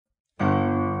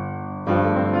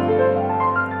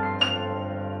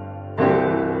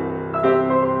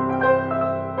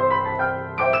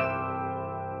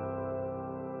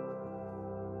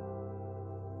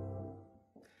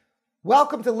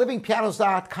Welcome to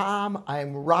livingpianos.com.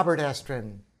 I'm Robert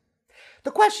Estrin.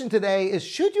 The question today is,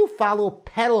 should you follow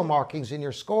pedal markings in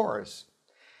your scores?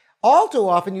 All too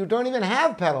often you don't even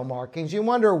have pedal markings. You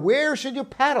wonder, where should you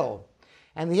pedal?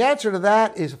 And the answer to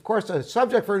that is, of course, a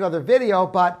subject for another video,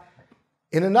 but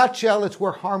in a nutshell, it's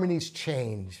where harmonies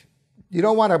change. You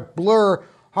don't want to blur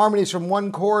harmonies from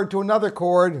one chord to another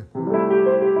chord,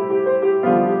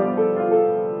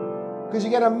 because you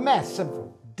get a mess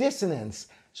of dissonance.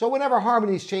 So whenever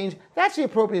harmonies change, that's the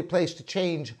appropriate place to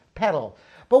change pedal.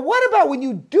 But what about when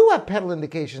you do have pedal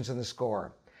indications in the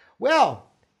score?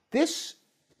 Well, this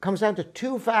comes down to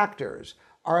two factors.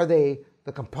 Are they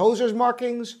the composer's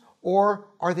markings or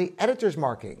are they editor's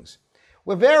markings?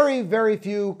 Well, very, very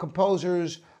few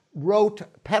composers wrote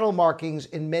pedal markings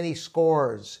in many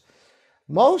scores.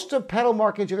 Most of pedal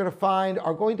markings you're going to find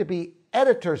are going to be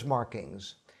editor's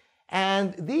markings.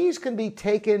 And these can be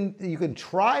taken, you can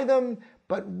try them,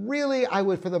 but really I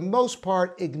would, for the most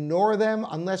part, ignore them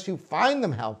unless you find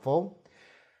them helpful.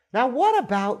 Now, what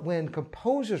about when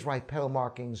composers write pedal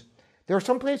markings? There are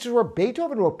some places where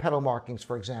Beethoven wrote pedal markings,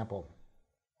 for example.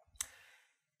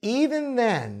 Even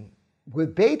then,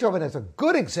 with Beethoven as a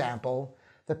good example,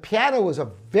 the piano was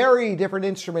a very different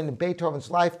instrument in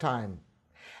Beethoven's lifetime.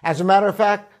 As a matter of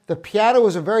fact, the piano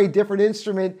was a very different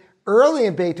instrument early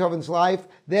in Beethoven's life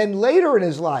than later in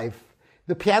his life.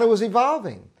 The piano was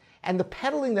evolving. And the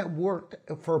pedaling that worked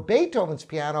for Beethoven's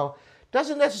piano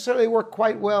doesn't necessarily work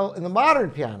quite well in the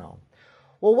modern piano.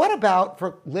 Well, what about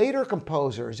for later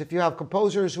composers? If you have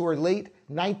composers who are late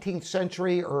 19th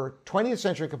century or 20th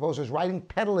century composers writing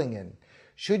pedaling in,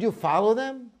 should you follow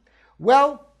them?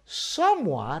 Well,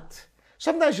 somewhat.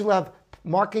 Sometimes you'll have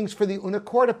markings for the una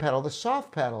corda pedal, the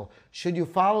soft pedal. Should you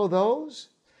follow those?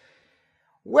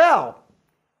 Well,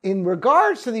 in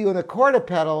regards to the una corda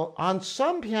pedal, on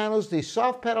some pianos, the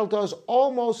soft pedal does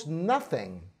almost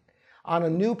nothing. On a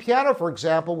new piano, for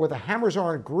example, where the hammers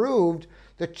aren't grooved,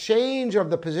 the change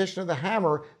of the position of the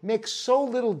hammer makes so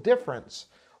little difference.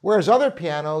 Whereas other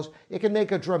pianos, it can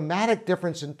make a dramatic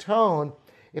difference in tone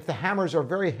if the hammers are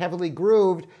very heavily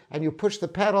grooved and you push the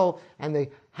pedal and the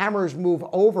hammers move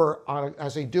over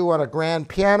as they do on a grand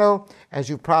piano, as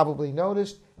you probably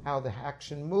noticed how the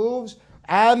action moves,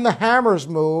 and the hammers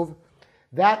move,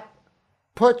 that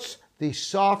puts the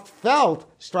soft felt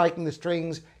striking the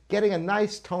strings, getting a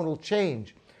nice tonal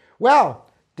change. Well,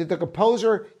 did the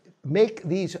composer make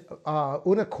these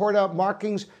una corda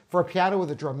markings for a piano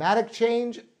with a dramatic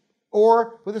change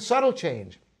or with a subtle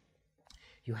change?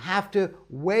 You have to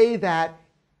weigh that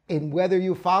in whether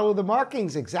you follow the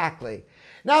markings exactly.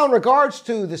 Now, in regards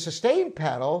to the sustain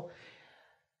pedal,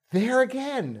 there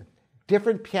again,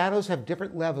 different pianos have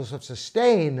different levels of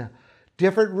sustain.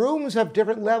 Different rooms have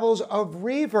different levels of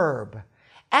reverb.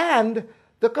 And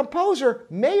the composer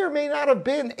may or may not have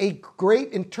been a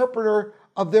great interpreter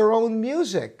of their own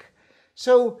music.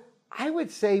 So I would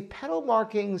say pedal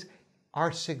markings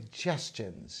are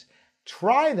suggestions.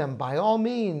 Try them by all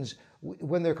means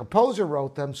when their composer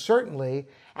wrote them, certainly,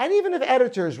 and even if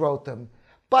editors wrote them.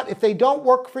 But if they don't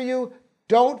work for you,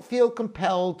 don't feel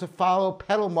compelled to follow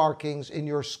pedal markings in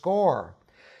your score,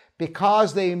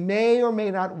 because they may or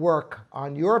may not work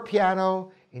on your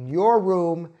piano, in your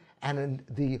room, and in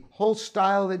the whole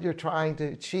style that you're trying to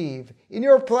achieve in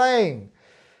your playing.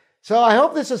 So I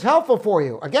hope this is helpful for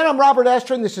you. Again, I'm Robert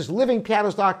Estrin. This is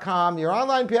livingpianos.com, your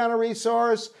online piano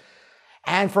resource.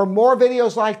 And for more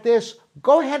videos like this,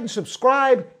 go ahead and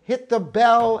subscribe, hit the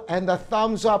bell and the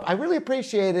thumbs up. I really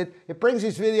appreciate it. It brings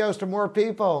these videos to more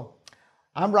people.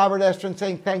 I'm Robert Estrin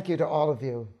saying thank you to all of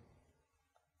you.